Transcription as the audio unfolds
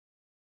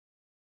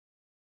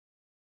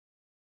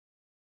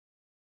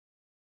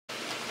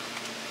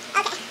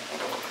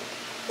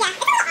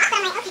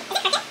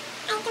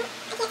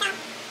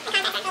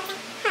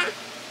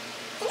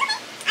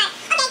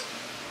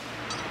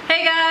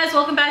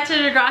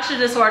Degracia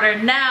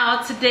disorder.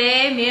 Now,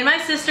 today, me and my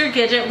sister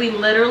Gidget, we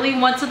literally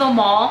went to the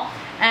mall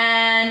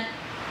and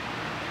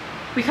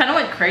we kind of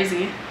went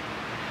crazy.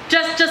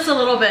 Just a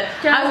little bit.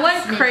 I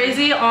went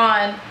crazy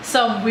on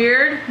some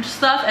weird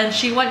stuff and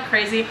she went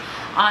crazy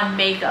on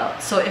makeup.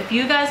 So if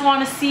you guys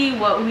want to see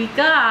what we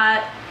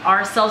got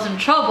ourselves in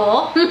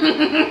trouble,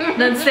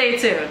 then stay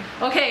tuned.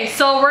 Okay,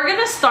 so we're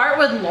gonna start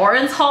with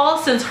Loren's haul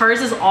since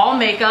hers is all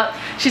makeup.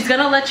 She's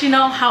gonna let you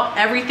know how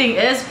everything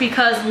is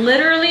because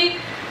literally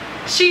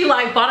she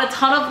like bought a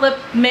ton of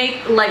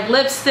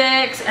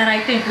lipsticks and I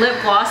think lip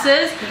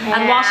glosses. Yeah.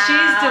 And while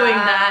she's doing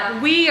that,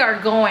 we are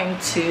going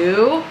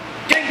to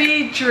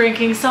be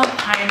drinking some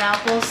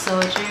pineapple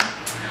soju.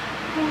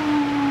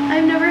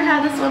 I've never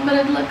had this one, but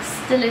it looks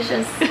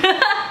delicious.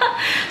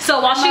 So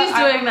while she's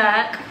doing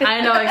that,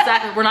 I know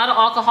exactly, we're not an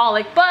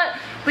alcoholic, but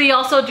we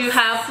also do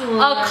have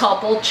a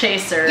couple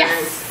chasers.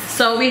 Yes.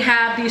 So we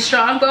have the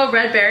Strongbow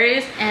red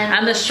berries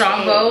and the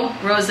Strongbow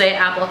rosé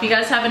apple. If you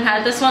guys haven't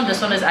had this one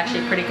is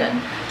actually pretty good.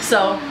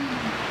 So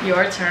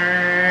your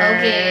turn.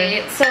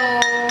 Okay, so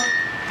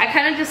I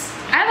kind of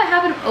I have a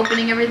habit of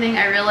opening everything.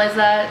 I realize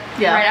that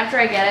right after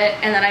I get it,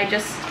 and then I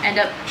just end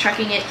up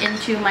chucking it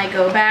into my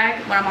go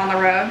bag when I'm on the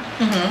road.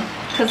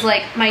 Because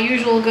like my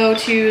usual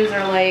go-tos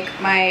are like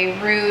my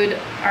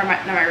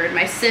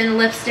my Sin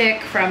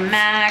lipstick from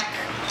MAC,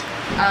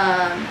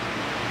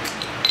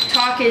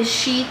 Talk is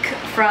Chic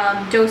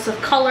from Dose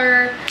of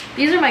Color.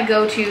 These are my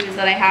go-tos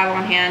that I have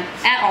on hand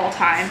at all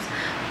times.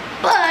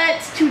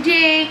 But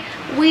today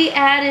we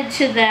added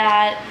to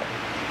that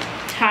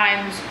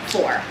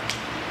 ×4.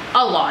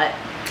 A lot.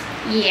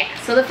 Yeah,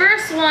 so the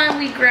first one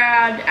we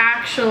grabbed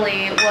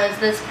actually was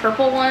this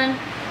purple one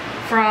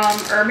from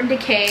Urban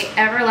Decay,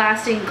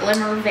 Everlasting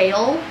Glimmer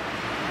Veil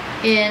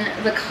in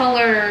the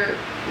color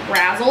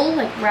Razzle,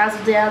 like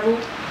Razzle Dazzle.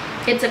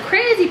 It's a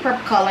crazy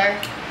purple color.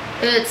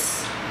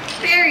 It's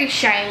very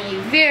shiny,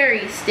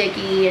 very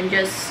sticky, and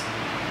just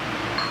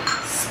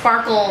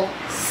sparkle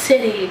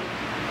city.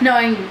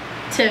 Knowing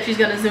Tiff, she's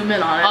gonna zoom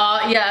in on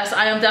it. Yes,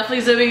 I am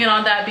definitely zooming in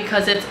on that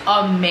because it's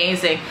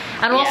amazing.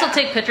 And we'll also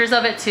take pictures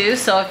of it too,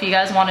 so if you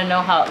guys want to know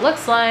how it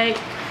looks like.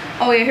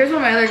 Oh yeah, here's one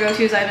of my other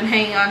go-tos I've been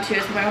hanging on to.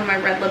 It's one of my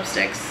red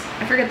lipsticks.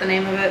 I forget the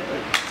name of it, but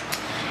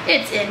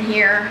it's in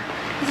here.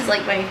 This is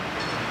like my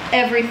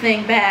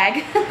everything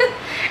bag.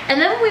 And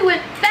then when we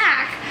went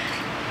back,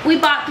 we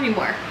bought 3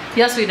 more.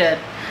 Yes, we did.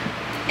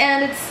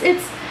 And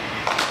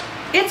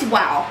it's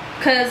wow.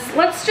 Because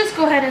let's just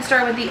go ahead and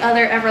start with the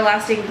other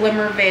Everlasting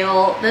Glimmer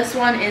Veil. This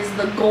one is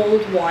the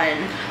gold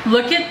one.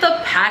 Look at the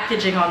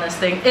packaging on this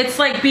thing. It's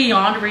like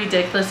beyond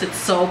ridiculous. It's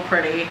so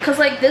pretty. Because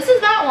like this is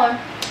that one.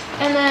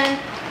 And then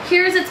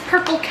here's its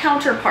purple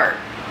counterpart.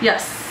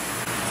 Yes.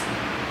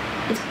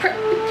 It's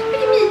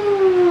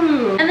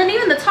and then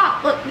even the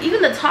top, look,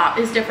 even the top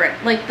is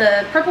different. Like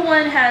the purple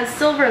one has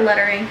silver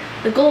lettering.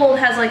 The gold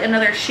has like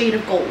another shade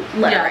of gold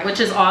lettering. Yeah, which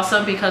is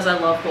awesome because I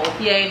love gold.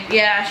 Yay.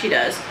 Yeah, she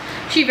does.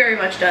 She very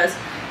much does.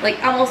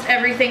 Like almost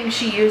everything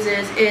she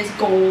uses is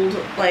gold,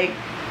 like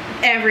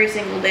every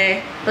single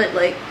day. But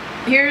like,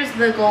 here's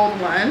the gold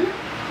one.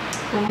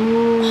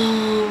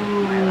 Ooh.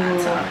 My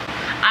laptop.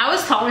 I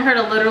was telling her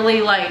to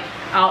literally like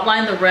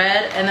outline the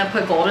red and then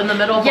put gold in the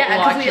middle.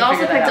 Yeah, because we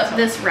also picked up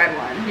this red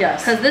one.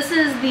 Yes. Because this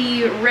is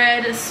the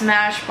red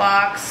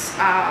Smashbox,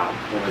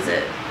 what was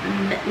it?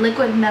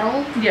 Liquid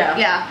Metal? Yeah.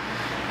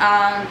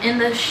 Yeah. In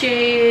the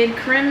shade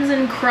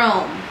Crimson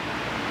Chrome.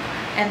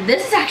 And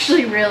this is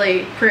actually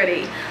really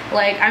pretty.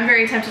 Like, I'm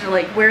very tempted to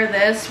like wear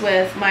this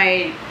with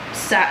my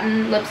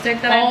satin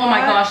lipstick that I bought. Oh my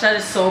gosh, that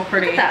is so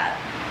pretty. Look at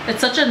that. It's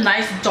such a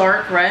nice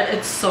dark red.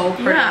 It's so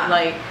pretty. Yeah.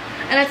 Like,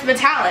 and it's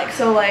metallic,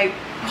 so like,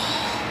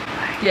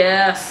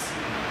 yes.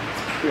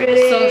 It's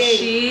pretty. So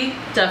she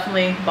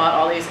definitely bought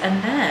all these.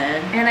 And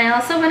then, and I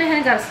also went ahead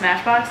and got a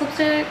Smashbox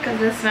lipstick because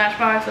this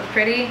Smashbox was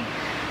pretty.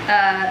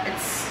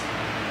 It's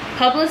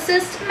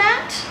Publicist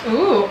Matte.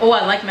 Ooh, oh,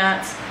 I like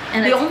mattes.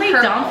 And the only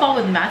purple. downfall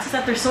with mattes is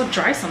that they're so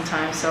dry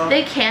sometimes. So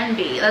they can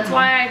be. That's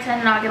why I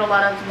tend to not get a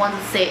lot of ones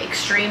that say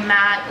extreme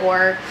matte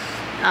or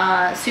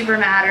super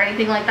matte or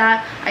anything like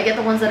that. I get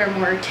the ones that are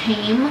more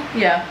tame.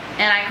 Yeah.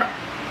 And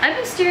I've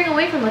been steering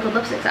away from liquid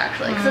lipsticks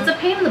actually because it's a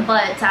pain in the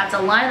butt to have to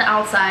line the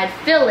outside,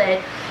 fill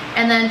it,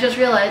 and then just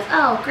realize,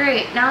 oh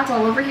great, now it's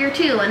all over here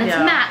too, and it's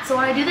matte. So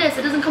when I do this,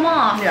 it doesn't come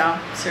off. Yeah,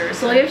 seriously.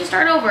 So you have to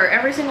start over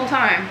every single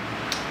time.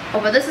 Oh,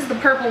 but this is the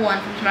purple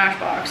one from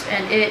Smashbox,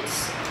 and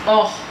it's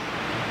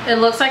it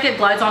looks like it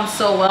glides on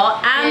so well.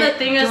 And the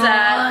thing is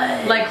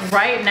that, like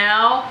right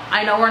now,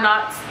 I know we're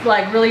not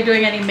like really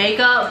doing any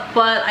makeup,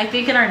 but I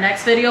think in our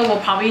next video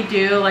we'll probably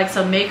do like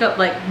some makeup,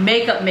 like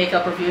makeup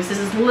reviews. This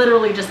is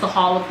literally just the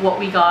haul of what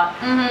we got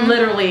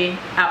literally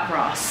at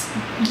Ross.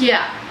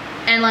 Yeah,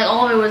 and like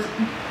all of it was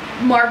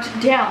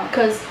marked down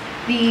because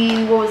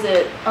the, what was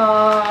it?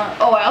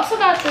 Oh, I also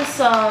got this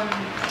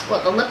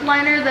what, the lip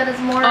liner that is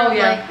more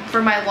like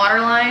for my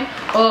waterline.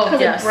 Oh,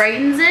 because it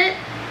brightens it.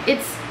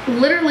 It's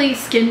literally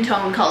skin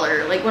tone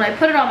color. Like when I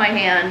put it on my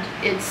hand,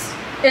 it's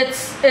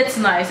it's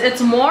nice.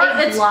 It's more,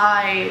 it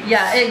glides.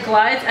 Yeah, it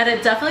glides, and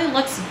it definitely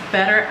looks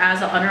better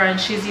as an under eye, and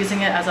she's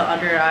using it as an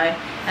under eye,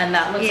 and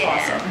that looks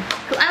awesome.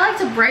 I like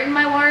to brighten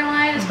my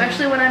waterline,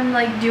 especially when I'm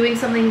like doing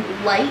something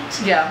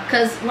light. Yeah.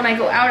 Because when I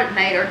go out at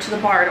night or to the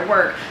bar to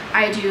work,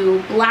 I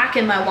do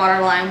blacken my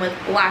waterline with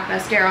black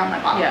mascara on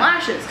my bottom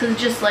lashes, because it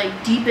just like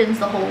deepens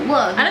the whole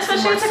look. And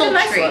especially it's like a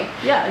nice look.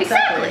 Yeah,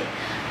 exactly.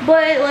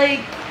 But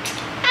like,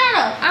 I don't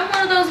know. I'm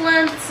one of those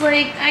ones. It's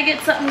like I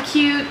get something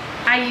cute,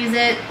 I use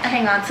it, I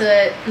hang on to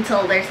it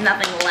until there's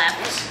nothing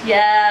left.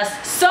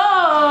 Yes. So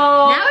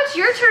now it's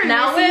your turn.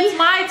 Now Missy. it's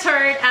my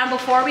turn, and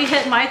before we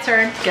hit my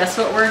turn, guess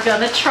what we're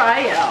gonna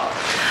try out?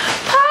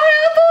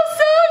 Pineapple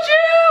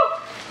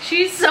soju.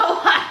 She's so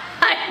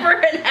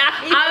hyper and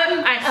happy.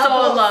 I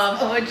so love.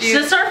 Soju.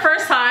 This is our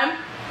first time.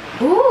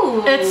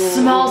 Ooh. It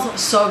smells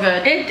so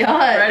good. It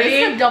does. Ready?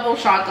 It's a double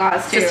shot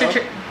glass too.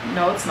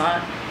 No, it's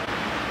not.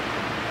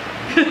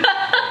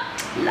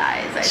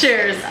 Lies.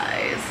 Cheers.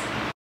 Lies.